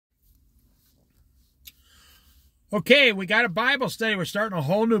Okay, we got a Bible study. We're starting a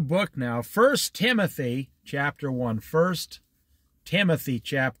whole new book now. 1 Timothy chapter 1. 1 Timothy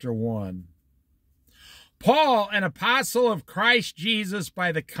chapter 1. Paul, an apostle of Christ Jesus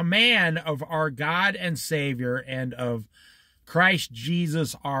by the command of our God and Savior and of Christ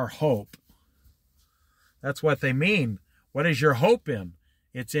Jesus our hope. That's what they mean. What is your hope in?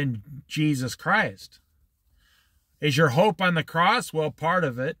 It's in Jesus Christ. Is your hope on the cross? Well, part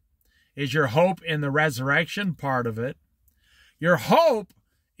of it. Is your hope in the resurrection? Part of it. Your hope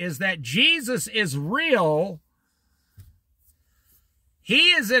is that Jesus is real. He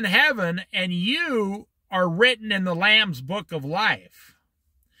is in heaven, and you are written in the Lamb's book of life.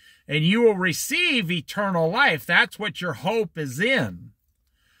 And you will receive eternal life. That's what your hope is in.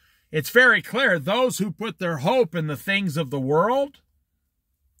 It's very clear. Those who put their hope in the things of the world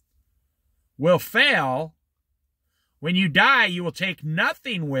will fail. When you die, you will take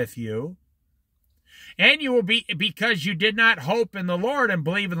nothing with you. And you will be, because you did not hope in the Lord and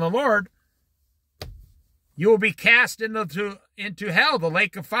believe in the Lord, you will be cast into hell, the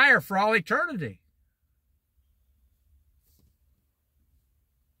lake of fire, for all eternity.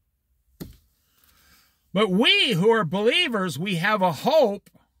 But we who are believers, we have a hope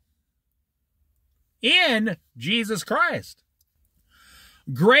in Jesus Christ.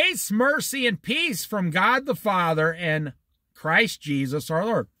 Grace, mercy, and peace from God the Father and Christ Jesus our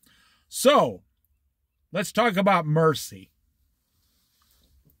Lord. So, let's talk about mercy.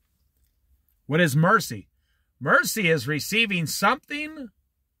 What is mercy? Mercy is receiving something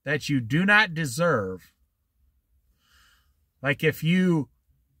that you do not deserve. Like if you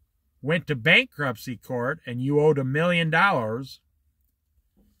went to bankruptcy court and you owed $1 million. Now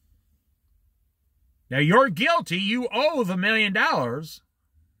you're guilty, you owe the $1 million.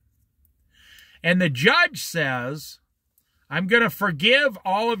 And the judge says, I'm going to forgive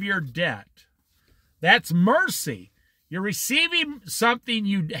all of your debt. That's mercy. You're receiving something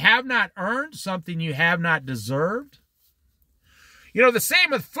you have not earned, something you have not deserved. You know, the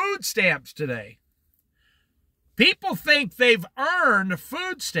same with food stamps today. People think they've earned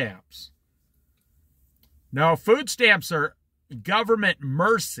food stamps. No, food stamps are government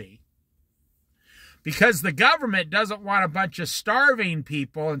mercy. Because the government doesn't want a bunch of starving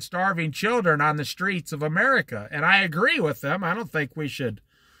people and starving children on the streets of America. And I agree with them. I don't think we should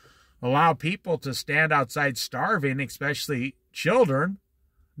allow people to stand outside starving, especially children.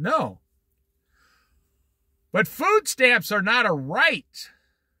 No. But food stamps are not a right.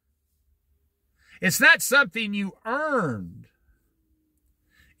 It's not something you earned.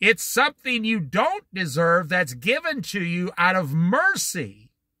 It's something you don't deserve that's given to you out of mercy.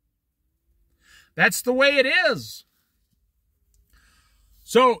 That's the way it is.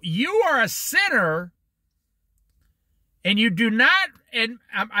 So you are a sinner, and you do not, and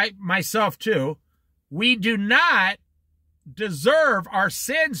I myself too, we do not deserve our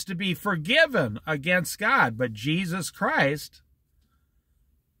sins to be forgiven against God. But Jesus Christ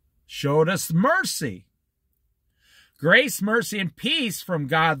showed us mercy. Grace, mercy, and peace from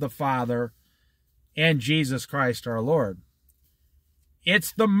God the Father and Jesus Christ our Lord.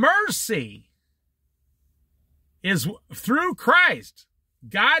 It's the mercy is through Christ.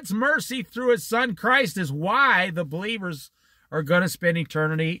 God's mercy through his son Christ is why the believers are going to spend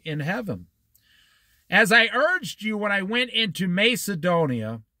eternity in heaven. As I urged you when I went into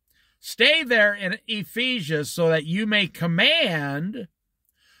Macedonia, stay there in Ephesus so that you may command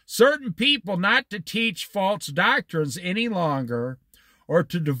certain people not to teach false doctrines any longer or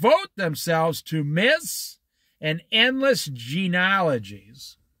to devote themselves to myths and endless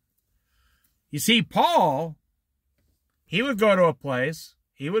genealogies. You see, Paul, he would go to a place,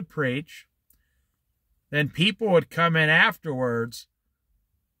 he would preach, then people would come in afterwards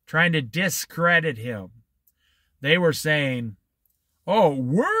trying to discredit him. They were saying, oh,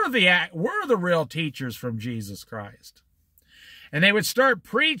 we're the real teachers from Jesus Christ. And they would start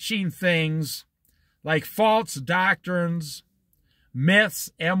preaching things like false doctrines, myths,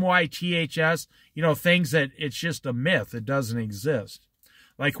 M-Y-T-H-S, you know, things that it's just a myth. It doesn't exist.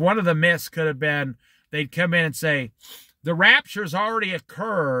 Like one of the myths could have been, they'd come in and say, the rapture's already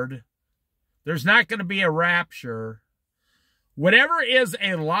occurred. There's not going to be a rapture. Whatever is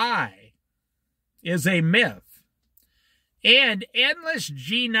a lie is a myth. And endless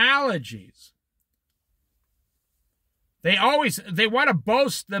genealogies. They want to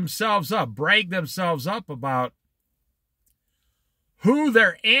boast themselves up, brag themselves up about who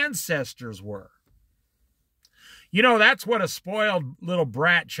their ancestors were. You know, that's what a spoiled little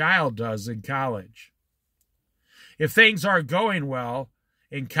brat child does in college. If things aren't going well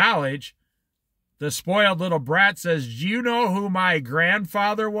in college, the spoiled little brat says, do you know who my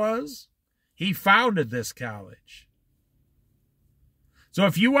grandfather was? He founded this college. So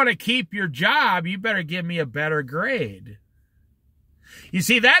if you want to keep your job, you better give me a better grade. You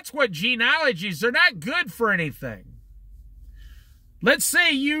see, that's what genealogies, they're not good for anything. Let's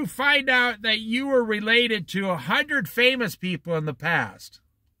say you find out that you were related to 100 famous people in the past.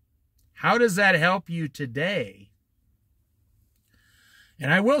 How does that help you today?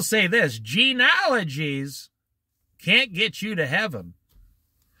 And I will say this, genealogies can't get you to heaven.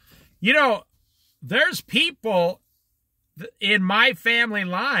 You know, there's people in my family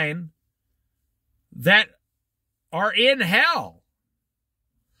line that are in hell.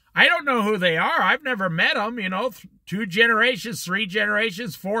 I don't know who they are. I've never met them, you know, 2 generations, 3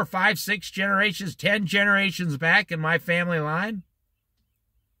 generations, 4, 5, 6 generations, 10 generations back in my family line.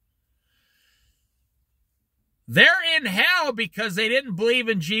 They're in hell because they didn't believe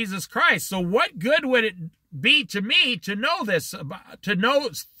in Jesus Christ. So what good would it be to me to know this, to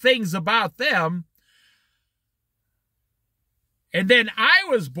know things about them? And then I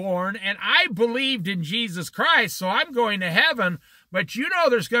was born and I believed in Jesus Christ, so I'm going to heaven. But you know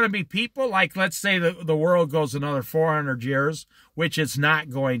there's going to be people, like let's say the world goes another 400 years, which it's not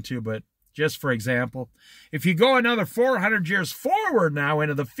going to, but just for example, if you go another 400 years forward now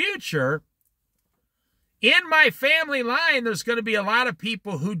into the future, in my family line, there's going to be a lot of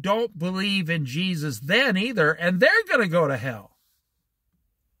people who don't believe in Jesus then either, and they're going to go to hell.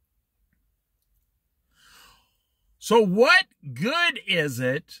 So what good is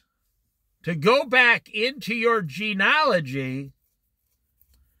it to go back into your genealogy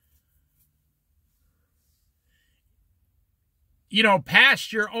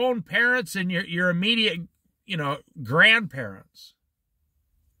past your own parents and your immediate, grandparents?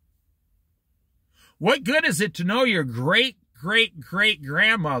 What good is it to know your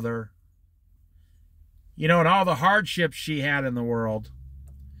great-great-great-grandmother, and all the hardships she had in the world?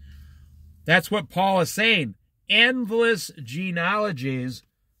 That's what Paul is saying. Endless genealogies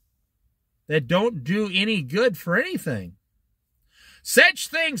that don't do any good for anything. Such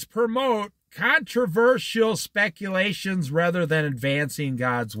things promote controversial speculations rather than advancing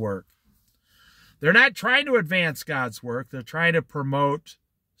God's work. They're not trying to advance God's work. They're trying to promote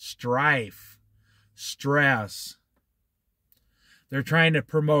strife, stress. They're trying to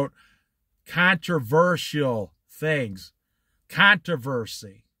promote controversial things,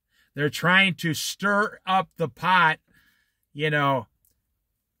 controversy. They're trying to stir up the pot. People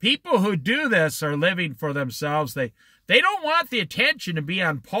who do this are living for themselves. They don't want the attention to be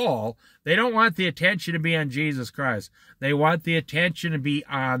on Paul. They don't want the attention to be on Jesus Christ. They want the attention to be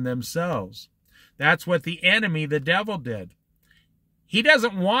on themselves. That's what the enemy, the devil, did. He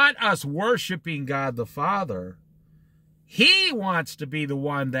doesn't want us worshiping God the Father. He wants to be the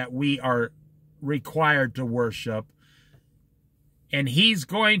one that we are required to worship. And he's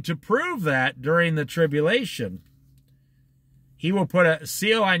going to prove that during the tribulation. He will put a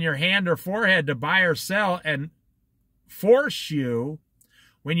seal on your hand or forehead to buy or sell and force you.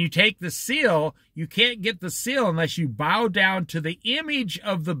 When you take the seal, you can't get the seal unless you bow down to the image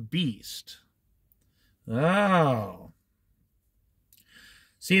of the beast. Oh.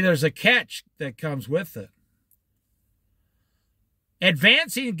 See, there's a catch that comes with it.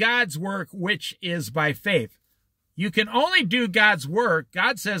 Advancing God's work, which is by faith. You can only do God's work.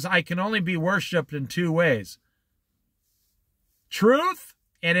 God says, I can only be worshiped in 2 ways. Truth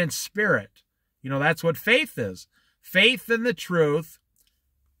and in spirit. That's what faith is. Faith in the truth.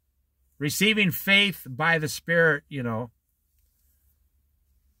 Receiving faith by the Spirit,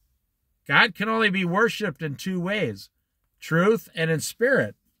 God can only be worshiped in 2 ways. Truth and in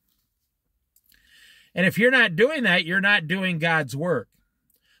spirit. And if you're not doing that, you're not doing God's work.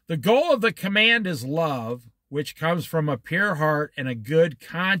 The goal of the command is love, which comes from a pure heart and a good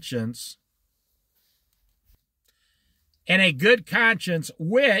conscience. And a good conscience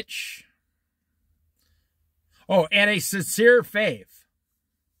and a sincere faith.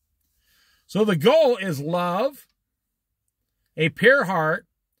 So the goal is love, a pure heart,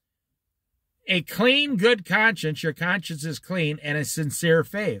 a clean, good conscience. Your conscience is clean, and a sincere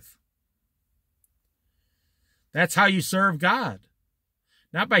faith. That's how you serve God.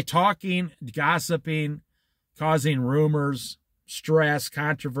 Not by talking, gossiping, causing rumors, stress,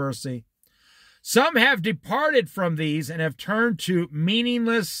 controversy. Some have departed from these and have turned to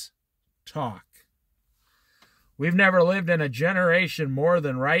meaningless talk. We've never lived in a generation more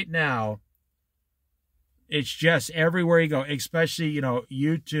than right now. It's just everywhere you go, especially,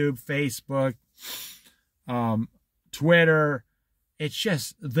 YouTube, Facebook, Twitter. It's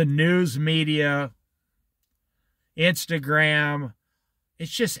just the news media, Instagram.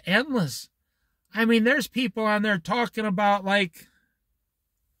 It's just endless. I mean, there's people on there talking about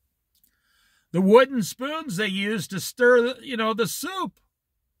The wooden spoons they use to stir, the soup.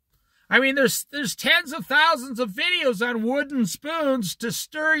 I mean, there's tens of thousands of videos on wooden spoons to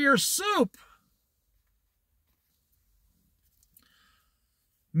stir your soup.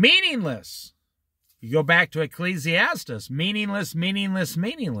 Meaningless. You go back to Ecclesiastes. Meaningless, meaningless,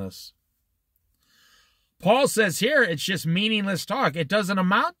 meaningless. Paul says here it's just meaningless talk. It doesn't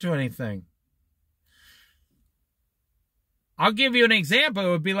amount to anything. I'll give you an example. It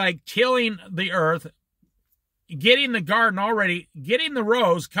would be like tilling the earth, getting the garden already, getting the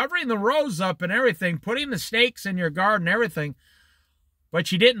rows, covering the rows up and everything, putting the stakes in your garden, everything,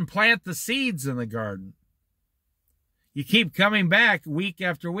 but you didn't plant the seeds in the garden. You keep coming back week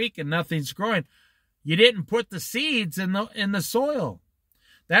after week and nothing's growing. You didn't put the seeds in the soil.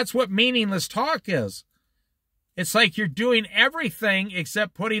 That's what meaningless talk is. It's like you're doing everything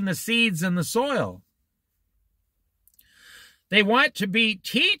except putting the seeds in the soil. They want to be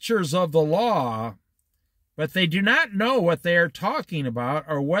teachers of the law, but they do not know what they are talking about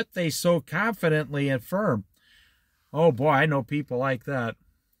or what they so confidently affirm. Oh boy, I know people like that.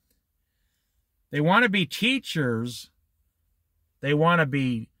 They want to be teachers. They want to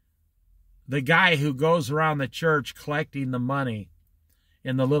be the guy who goes around the church collecting the money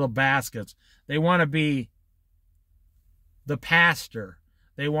in the little baskets. They want to be the pastor.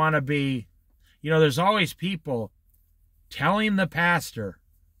 They want to be, there's always people telling the pastor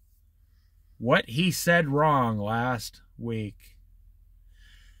what he said wrong last week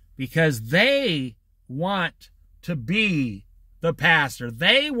because they want to be the pastor.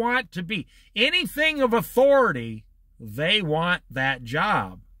 They want to be anything of authority. They want that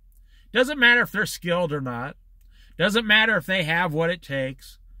job. Doesn't matter if they're skilled or not. Doesn't matter if they have what it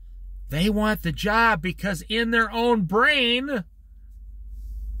takes. They want the job because in their own brain,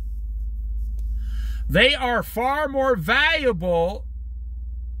 they are far more valuable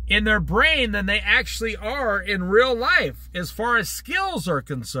in their brain than they actually are in real life as far as skills are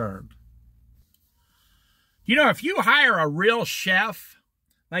concerned. If you hire a real chef,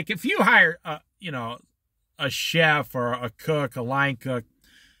 like if you hire a chef or a cook, a line cook,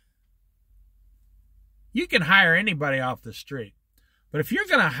 you can hire anybody off the street. But if you're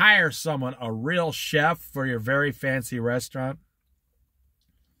going to hire someone, a real chef for your very fancy restaurant,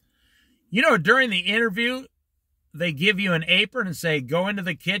 during the interview, they give you an apron and say, go into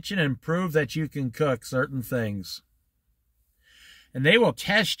the kitchen and prove that you can cook certain things. And they will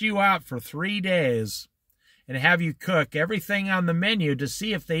test you out for 3 days and have you cook everything on the menu to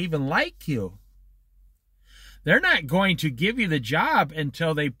see if they even like you. They're not going to give you the job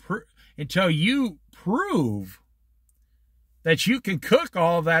until you prove that you can cook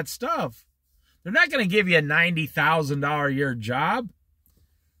all of that stuff. They're not going to give you a $90,000 a year job.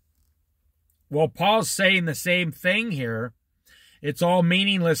 Well, Paul's saying the same thing here. It's all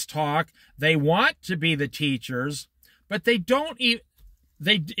meaningless talk. They want to be the teachers, but they don't even,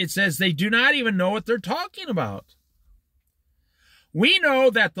 it says they do not even know what they're talking about. We know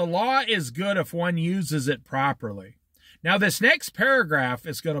that the law is good if one uses it properly. Now, this next paragraph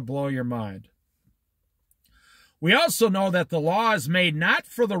is going to blow your mind. We also know that the law is made not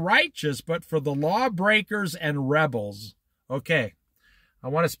for the righteous, but for the lawbreakers and rebels. Okay, I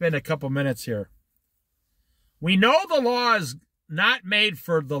want to spend a couple minutes here. We know the law is not made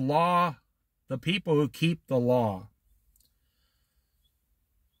for the law, the people who keep the law.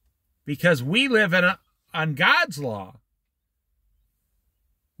 Because we live on God's law.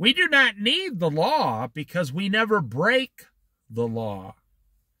 We do not need the law because we never break the law.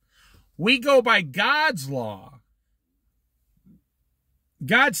 We go by God's law.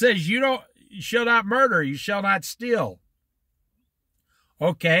 God says you shall not murder, you shall not steal.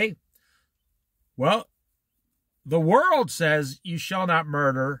 Okay. Well, the world says you shall not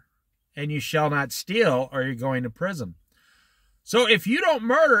murder and you shall not steal or you're going to prison. So if you don't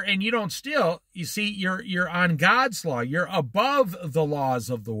murder and you don't steal, you see, you're on God's law. You're above the laws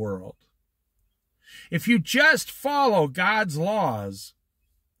of the world. If you just follow God's laws,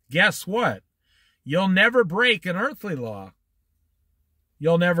 guess what? You'll never break an earthly law.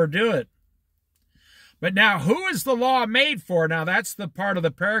 You'll never do it. But now, who is the law made for? Now, that's the part of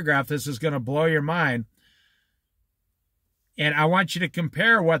the paragraph. This is going to blow your mind. And I want you to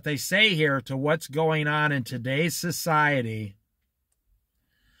compare what they say here to what's going on in today's society.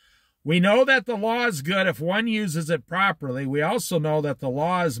 We know that the law is good if one uses it properly. We also know that the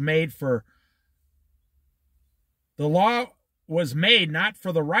law is made for... The law was made not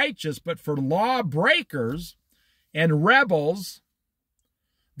for the righteous, but for lawbreakers and rebels,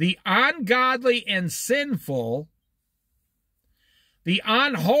 the ungodly and sinful, the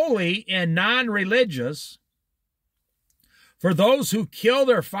unholy and non-religious, for those who kill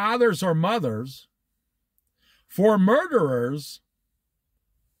their fathers or mothers, for murderers.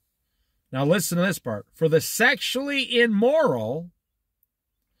 Now listen to this part. For the sexually immoral,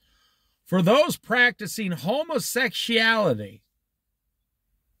 for those practicing homosexuality.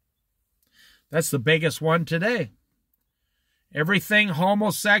 That's the biggest one today. Everything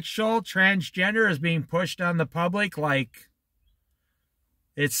homosexual, transgender is being pushed on the public like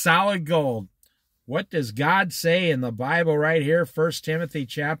it's solid gold. What does God say in the Bible right here, 1 Timothy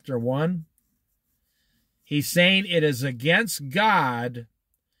chapter 1? He's saying it is against God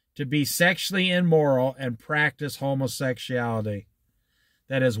to be sexually immoral and practice homosexuality.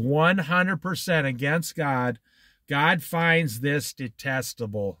 That is 100% against God. God finds this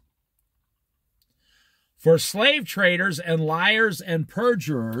detestable. For slave traders and liars and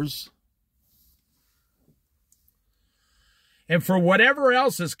perjurers, and for whatever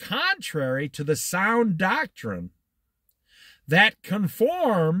else is contrary to the sound doctrine that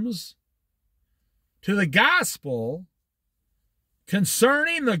conforms to the gospel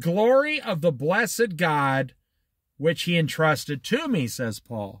concerning the glory of the blessed God, which he entrusted to me, says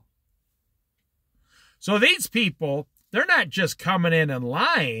Paul. So these people, they're not just coming in and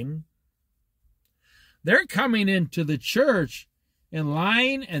lying. They're coming into the church and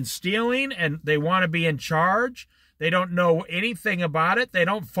lying and stealing, and they want to be in charge. They don't know anything about it. They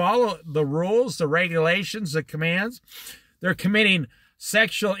don't follow the rules, the regulations, the commands. They're committing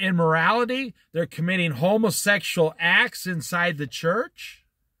sexual immorality. They're committing homosexual acts inside the church.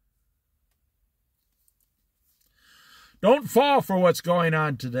 Don't fall for what's going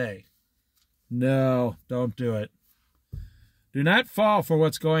on today. No, don't do it. Do not fall for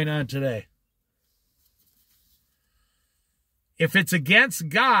what's going on today. If it's against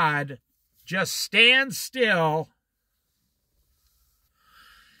God, just stand still.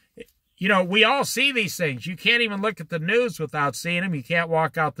 You know, we all see these things. You can't even look at the news without seeing them. You can't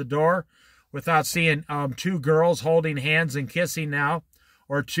walk out the door without seeing two girls holding hands and kissing now,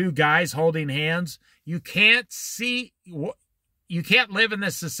 or two guys holding hands. You can't live in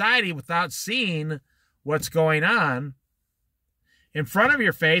this society without seeing what's going on in front of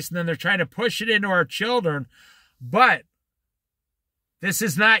your face, and then they're trying to push it into our children. But this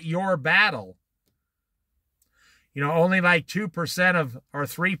is not your battle. You know, only like 2% of or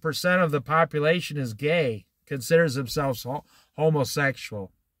 3% of the population is gay, considers themselves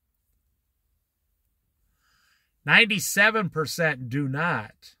homosexual. 97% do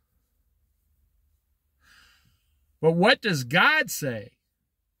not. But what does God say?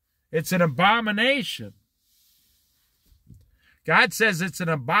 It's an abomination. God says it's an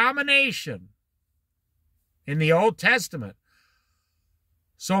abomination in the Old Testament.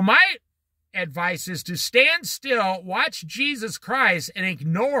 So my advice is to stand still, watch Jesus Christ, and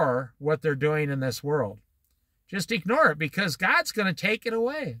ignore what they're doing in this world. Just ignore it, because God's going to take it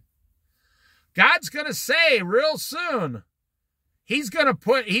away. God's going to say real soon, he's going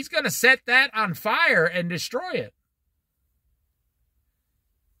to set that on fire and destroy it.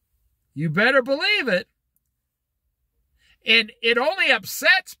 You better believe it. And it only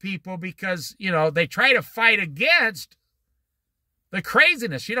upsets people because, you know, they try to fight against the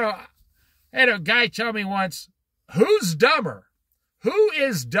craziness. You know, I had a guy tell me once, who's dumber? Who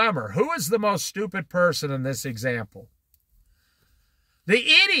is dumber? Who is the most stupid person in this example? The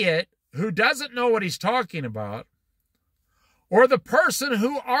idiot who doesn't know what he's talking about, or the person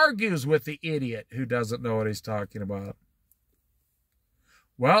who argues with the idiot who doesn't know what he's talking about?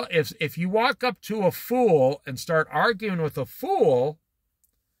 Well, if you walk up to a fool and start arguing with a fool,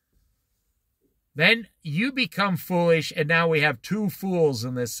 then you become foolish, and now we have two fools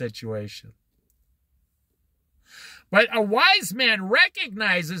in this situation. But a wise man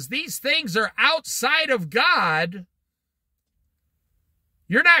recognizes these things are outside of God.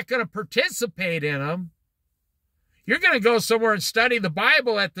 You're not going to participate in them. You're going to go somewhere and study the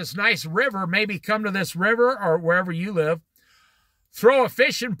Bible at this nice river, maybe come to this river or wherever you live, throw a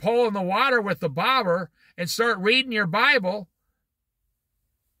fishing pole in the water with the bobber and start reading your Bible.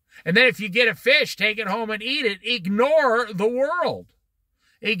 And then if you get a fish, take it home and eat it. Ignore the world.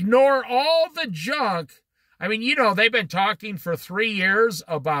 Ignore all the junk. I mean, you know, they've been talking for 3 years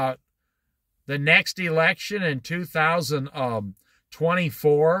about the next election in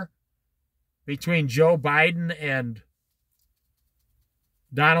 2024 between Joe Biden and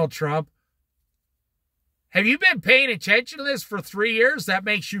Donald Trump. Have you been paying attention to this for 3 years? That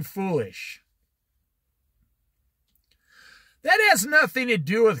makes you foolish. That has nothing to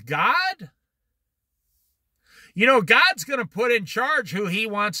do with God. You know, God's going to put in charge who he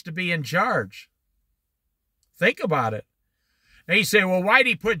wants to be in charge. Think about it. Now you say, well, why did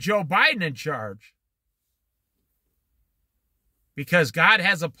he put Joe Biden in charge? Because God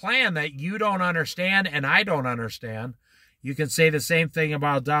has a plan that you don't understand and I don't understand. You can say the same thing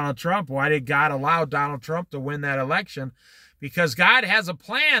about Donald Trump. Why did God allow Donald Trump to win that election? Because God has a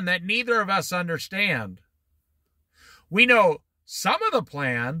plan that neither of us understand. We know some of the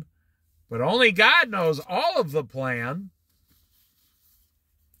plan, but only God knows all of the plan.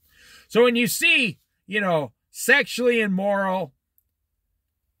 So when you see, sexually immoral,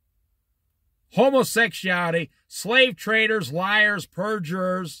 homosexuality, slave traders, liars,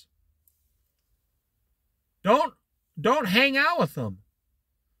 perjurers, don't hang out with them.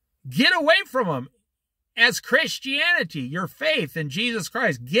 Get away from them. As Christianity, your faith in Jesus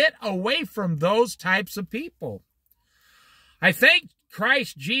Christ, get away from those types of people. I thank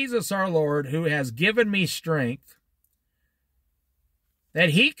Christ Jesus our Lord, who has given me strength, that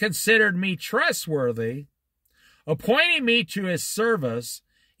he considered me trustworthy, appointing me to his service,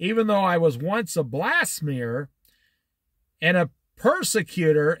 even though I was once a blasphemer and a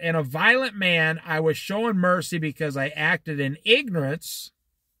persecutor and a violent man. I was shown mercy because I acted in ignorance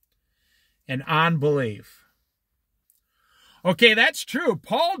and unbelief. Okay, that's true.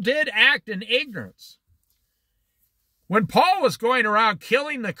 Paul did act in ignorance. When Paul was going around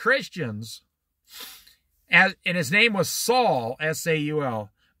killing the Christians, and his name was Saul, S-A-U-L,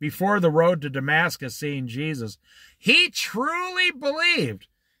 before the road to Damascus seeing Jesus, he truly believed.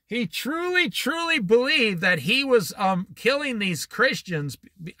 He truly believed that he was killing these Christians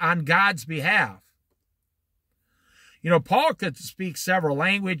on God's behalf. Paul could speak several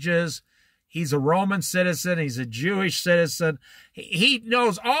languages. He's a Roman citizen. He's a Jewish citizen. He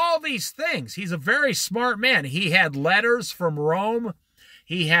knows all these things. He's a very smart man. He had letters from Rome.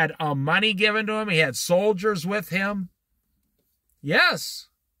 He had money given to him. He had soldiers with him. Yes.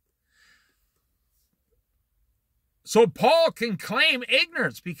 So Paul can claim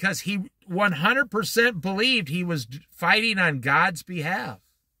ignorance because he 100% believed he was fighting on God's behalf.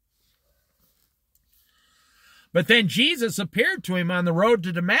 But then Jesus appeared to him on the road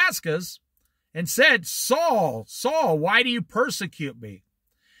to Damascus and said, Saul, Saul, why do you persecute me?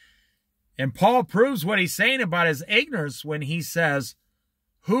 And Paul proves what he's saying about his ignorance when he says,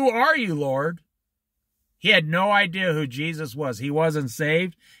 who are you, Lord? He had no idea who Jesus was. He wasn't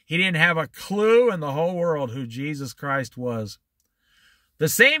saved. He didn't have a clue in the whole world who Jesus Christ was. The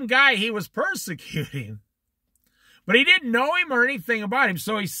same guy he was persecuting. But he didn't know him or anything about him.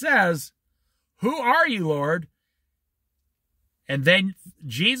 So he says, who are you, Lord? And then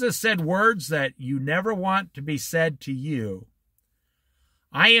Jesus said words that you never want to be said to you.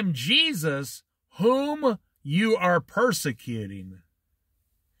 I am Jesus whom you are persecuting.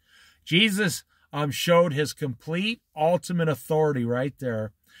 Jesus showed his complete, ultimate authority right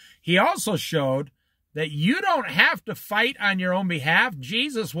there. He also showed that you don't have to fight on your own behalf.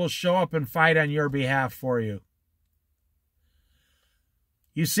 Jesus will show up and fight on your behalf for you.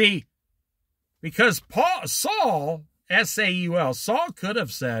 You see, because Saul, S-A-U-L, Saul could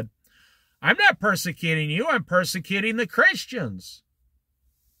have said, I'm not persecuting you, I'm persecuting the Christians.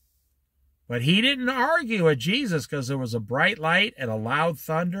 But he didn't argue with Jesus because there was a bright light and a loud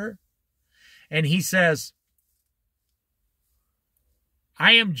thunder. And he says,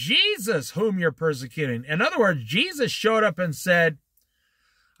 I am Jesus whom you're persecuting. In other words, Jesus showed up and said,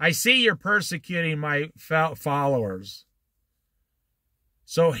 I see you're persecuting my followers.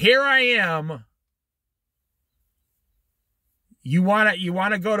 So here I am. You want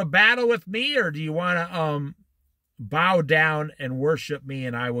to go to battle with me, or do you want to bow down and worship me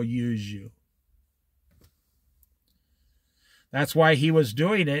and I will use you? That's why he was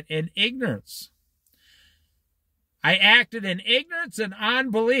doing it in ignorance. I acted in ignorance and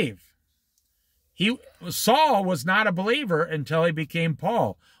unbelief. Saul was not a believer until he became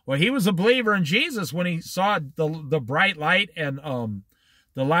Paul. Well, he was a believer in Jesus when he saw the bright light and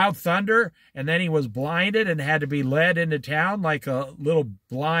the loud thunder, and then he was blinded and had to be led into town like a little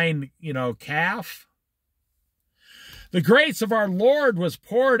blind, calf. The grace of our Lord was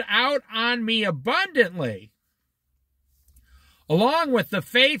poured out on me abundantly, along with the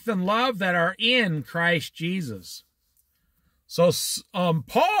faith and love that are in Christ Jesus. So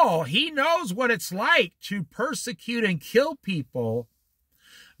Paul, he knows what it's like to persecute and kill people,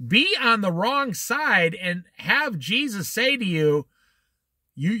 be on the wrong side, and have Jesus say to you,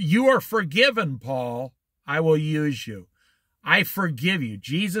 you are forgiven, Paul. I will use you. I forgive you.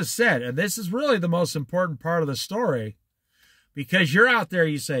 Jesus said, and this is really the most important part of the story, because you're out there,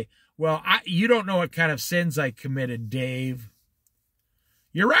 you say, well, you don't know what kind of sins I committed, Dave.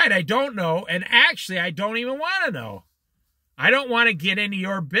 You're right, I don't know, and actually, I don't even want to know. I don't want to get into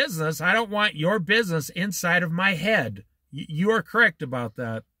your business. I don't want your business inside of my head. You are correct about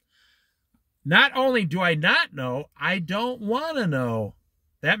that. Not only do I not know, I don't want to know.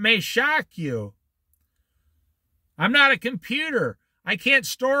 That may shock you. I'm not a computer. I can't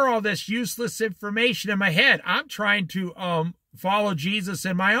store all this useless information in my head. I'm trying to follow Jesus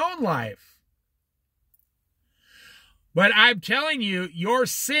in my own life. But I'm telling you, your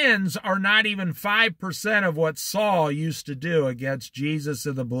sins are not even 5% of what Saul used to do against Jesus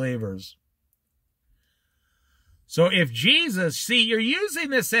and the believers. So if Jesus, see, you're using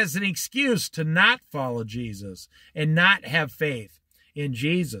this as an excuse to not follow Jesus and not have faith in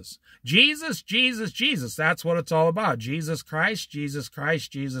Jesus. Jesus, Jesus, Jesus. That's what it's all about. Jesus Christ, Jesus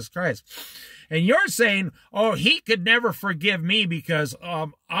Christ, Jesus Christ. And you're saying, oh, he could never forgive me because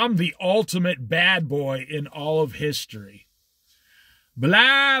I'm the ultimate bad boy in all of history.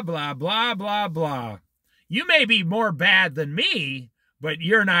 Blah, blah, blah, blah, blah. You may be more bad than me, but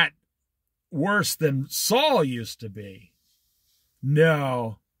you're not worse than Saul used to be.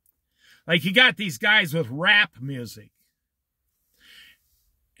 No. Like you got these guys with rap music.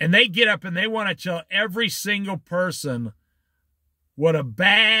 And they get up and they want to tell every single person what a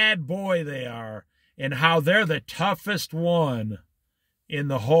bad boy they are and how they're the toughest one in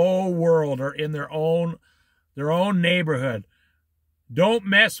the whole world or in their own neighborhood. Don't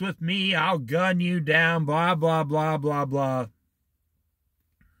mess with me, I'll gun you down, blah, blah, blah, blah, blah.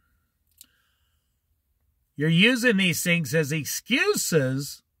 You're using these things as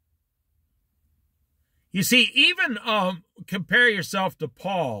excuses. You see, even compare yourself to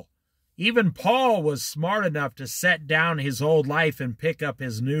Paul. Even Paul was smart enough to set down his old life and pick up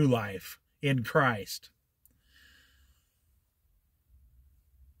his new life in Christ.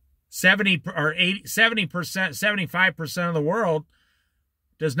 75% of the world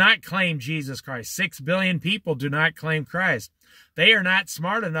does not claim Jesus Christ. 6 billion people do not claim Christ. They are not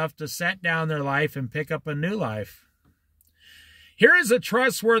smart enough to set down their life and pick up a new life. Here is a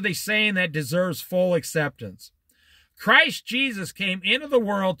trustworthy saying that deserves full acceptance. Christ Jesus came into the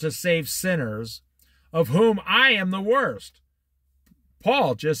world to save sinners, of whom I am the worst.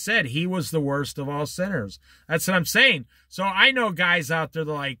 Paul just said he was the worst of all sinners. That's what I'm saying. So I know guys out there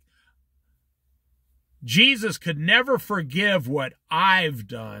that are like, Jesus could never forgive what I've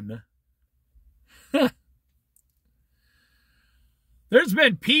done. There's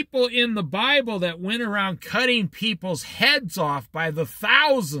been people in the Bible that went around cutting people's heads off by the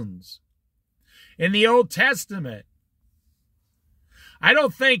thousands in the Old Testament. I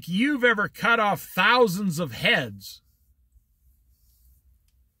don't think you've ever cut off thousands of heads.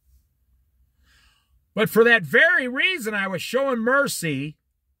 But for that very reason, I was showing mercy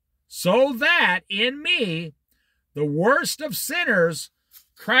so that in me, the worst of sinners,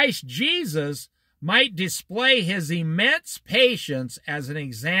 Christ Jesus, might display his immense patience as an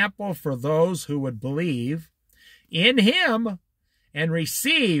example for those who would believe in him and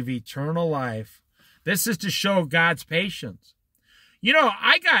receive eternal life. This is to show God's patience. You know,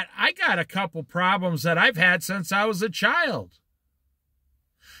 I got a couple problems that I've had since I was a child.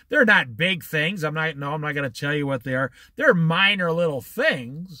 They're not big things. I'm not going to tell you what they are. They're minor little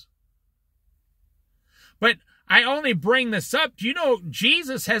things. But I only bring this up. Do you know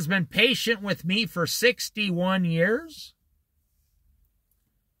Jesus has been patient with me for 61 years?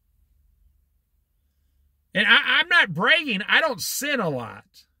 And I'm not bragging. I don't sin a lot.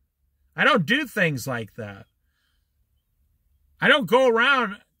 I don't do things like that. I don't go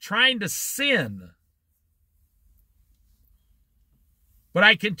around trying to sin. But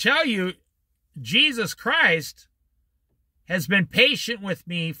I can tell you, Jesus Christ has been patient with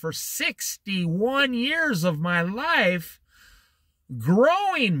me for 61 years of my life,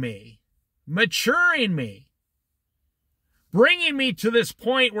 growing me, maturing me, bringing me to this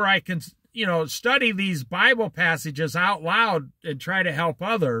point where I can, study these Bible passages out loud and try to help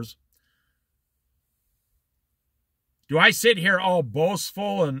others. Do I sit here all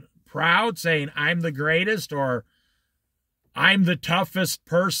boastful and proud saying I'm the greatest or I'm the toughest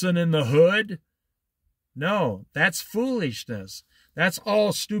person in the hood? No, that's foolishness. That's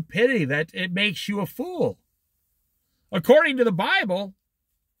all stupidity. That it makes you a fool. According to the Bible,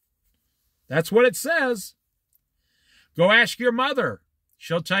 that's what it says. Go ask your mother.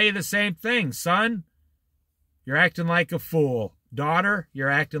 She'll tell you the same thing. Son, you're acting like a fool. Daughter, you're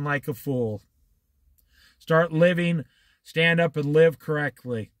acting like a fool. Start living, stand up and live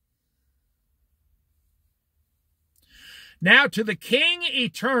correctly. Now to the King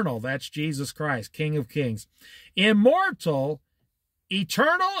eternal, that's Jesus Christ, King of kings, immortal,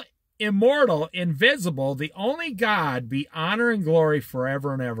 eternal, immortal, invisible, the only God, be honor and glory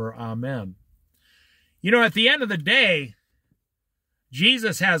forever and ever. Amen. You know, at the end of the day,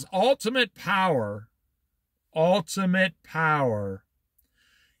 Jesus has ultimate power, all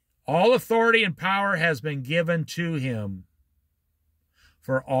All authority and power has been given to him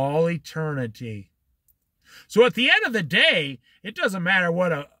for all eternity. So at the end of the day, it doesn't matter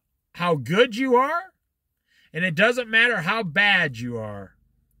how good you are, and it doesn't matter how bad you are.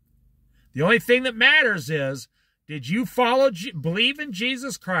 The only thing that matters is, did you believe in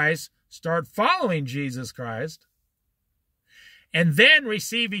Jesus Christ, start following Jesus Christ, and then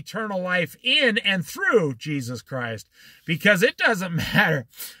receive eternal life in and through Jesus Christ? Because it doesn't matter.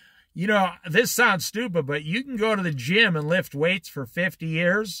 You know, this sounds stupid, but you can go to the gym and lift weights for 50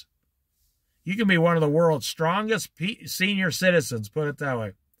 years. You can be one of the world's strongest senior citizens, put it that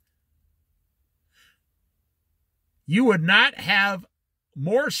way. You would not have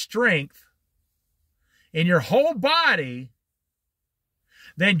more strength in your whole body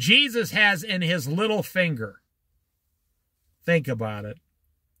than Jesus has in his little finger. Think about it.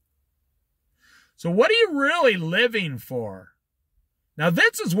 So what are you really living for? Now,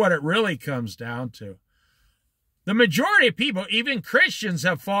 this is what it really comes down to. The majority of people, even Christians,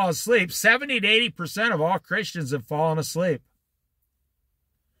 have fallen asleep. 70 to 80% of all Christians have fallen asleep.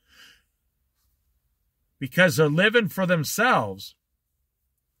 Because they're living for themselves.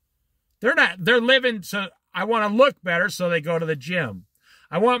 They're living, so I want to look better, so they go to the gym.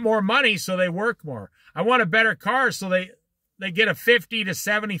 I want more money, so they work more. I want a better car, so they get a $50,000 to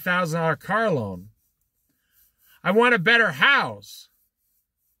 $70,000 car loan. I want a better house.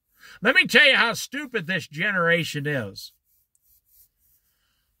 Let me tell you how stupid this generation is.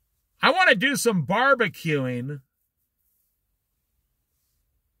 I want to do some barbecuing.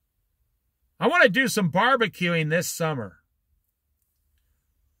 I want to do some barbecuing this summer.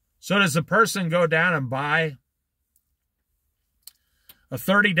 So does the person go down and buy a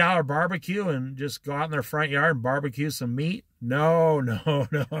 $30 barbecue and just go out in their front yard and barbecue some meat? No.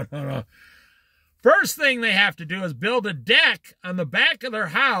 First thing they have to do is build a deck on the back of their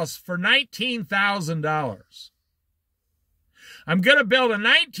house for $19,000. I'm going to build a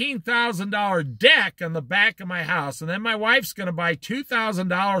 $19,000 deck on the back of my house, and then my wife's going to buy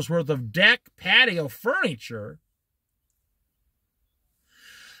 $2,000 worth of deck patio furniture.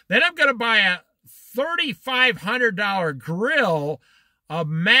 Then I'm going to buy a $3,500 grill, a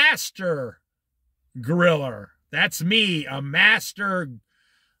master griller. That's me, a master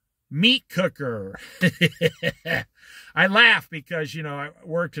meat cooker. I laugh because, you know, I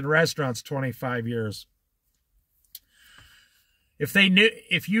worked in restaurants 25 years.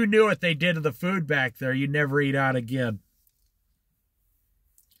 If you knew what they did to the food back there, you'd never eat out again.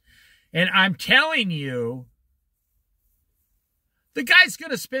 And I'm telling you, the guy's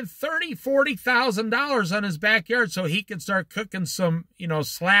going to spend $30,000, $40,000 on his backyard so he can start cooking some, you know,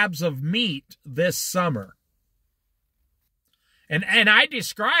 slabs of meat this summer. And I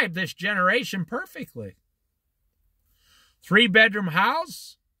described this generation perfectly. 3-bedroom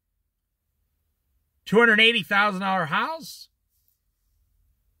house, $280,000 house,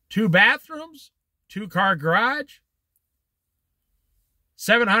 2 bathrooms, 2-car garage,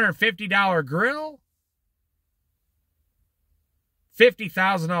 $750 grill,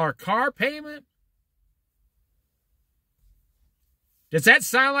 $50,000 car payment. Does that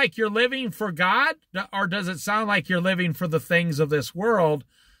sound like you're living for God? Or does it sound like you're living for the things of this world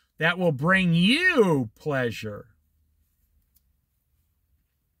that will bring you pleasure?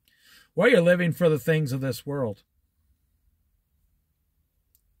 Well, you're living for the things of this world.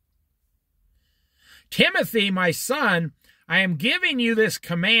 Timothy, my son, I am giving you this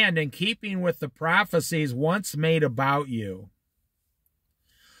command in keeping with the prophecies once made about you,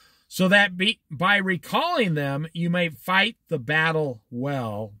 so that by recalling them, you may fight the battle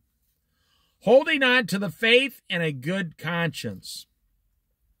well, holding on to the faith and a good conscience,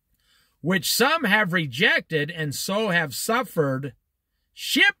 which some have rejected and so have suffered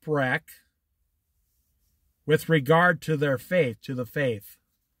shipwreck with regard to their faith, to the faith.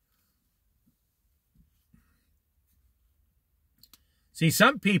 See,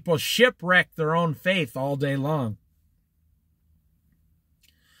 some people shipwreck their own faith all day long.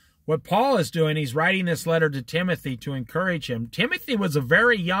 What Paul is doing, he's writing this letter to Timothy to encourage him. Timothy was a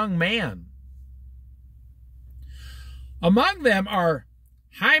very young man. Among them are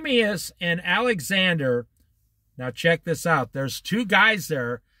Hymenaeus and Alexander. Now check this out. There's 2 guys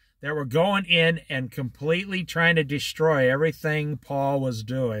there that were going in and completely trying to destroy everything Paul was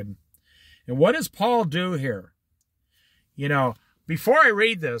doing. And what does Paul do here? You know, before I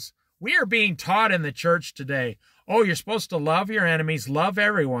read this, we are being taught in the church today, oh, you're supposed to love your enemies, love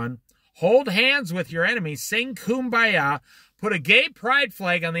everyone, hold hands with your enemies, sing Kumbaya, put a gay pride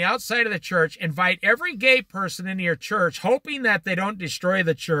flag on the outside of the church, invite every gay person into your church, hoping that they don't destroy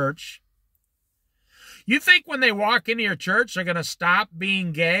the church. You think when they walk into your church, they're going to stop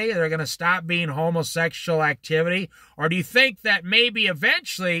being gay? They're going to stop being homosexual activity? Or do you think that maybe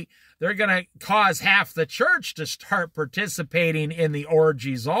eventually they're going to cause half the church to start participating in the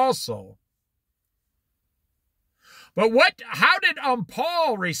orgies also? But how did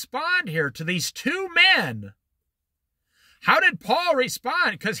Paul respond here to these two men? How did Paul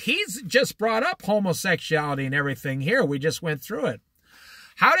respond? Because he's just brought up homosexuality and everything here. We just went through it.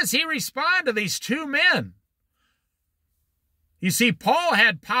 How does he respond to these two men? You see, Paul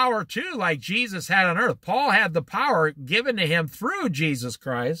had power too, like Jesus had on earth. Paul had the power given to him through Jesus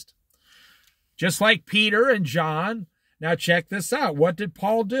Christ, just like Peter and John. Now check this out. What did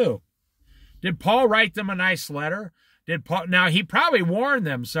Paul do? Did Paul write them a nice letter? Now, he probably warned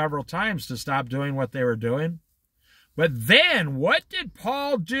them several times to stop doing what they were doing. But then, what did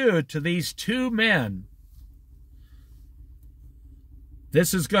Paul do to these two men?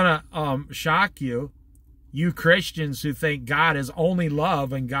 This is going to shock you, you Christians who think God is only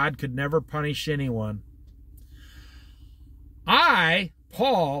love and God could never punish anyone. I,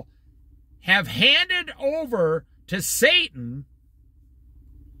 Paul, have handed over to Satan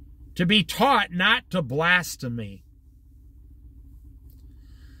to be taught not to blaspheme.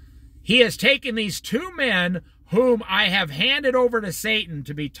 He has taken these two men whom I have handed over to Satan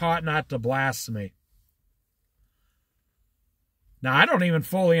to be taught not to blaspheme. Now, I don't even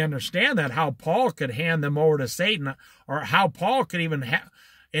fully understand that, how Paul could hand them over to Satan, or how Paul could even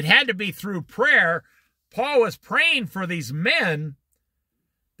it had to be through prayer. Paul was praying for these men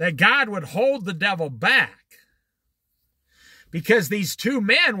that God would hold the devil back, because these two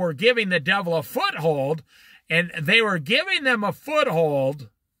men were giving the devil a foothold, and they were giving them a foothold,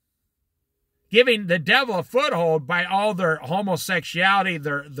 giving the devil a foothold by all their homosexuality,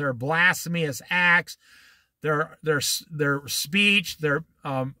 their blasphemous acts, their speech, their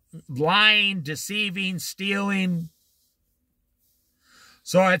lying, deceiving, stealing.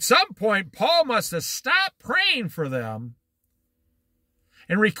 So at some point, Paul must have stopped praying for them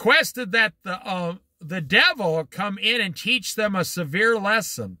and requested that the devil come in and teach them a severe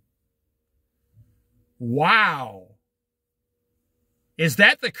lesson. Wow. Is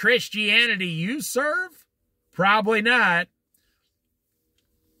that the Christianity you serve? Probably not.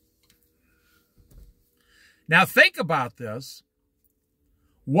 Now think about this.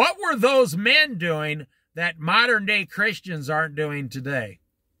 What were those men doing that modern day Christians aren't doing today?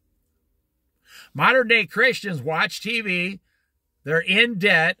 Modern day Christians watch TV, they're in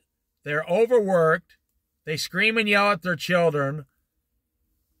debt, they're overworked, they scream and yell at their children,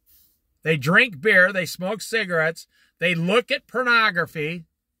 they drink beer, they smoke cigarettes, they look at pornography.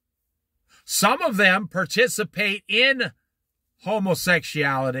 Some of them participate in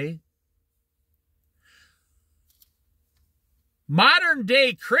homosexuality. Modern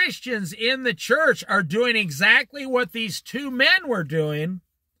day Christians in the church are doing exactly what these two men were doing,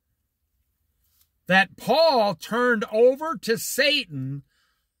 that Paul turned over to Satan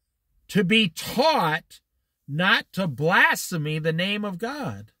to be taught not to blaspheme the name of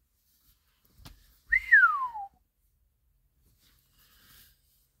God.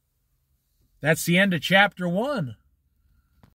 That's the end of chapter 1.